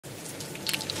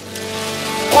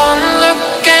one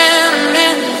look and I'm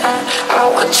in. I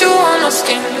want you on my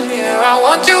skin, yeah, I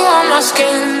want you on my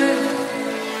skin.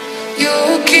 You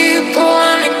keep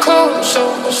pulling me close,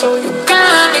 so you can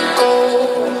let me go.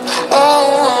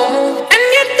 Oh,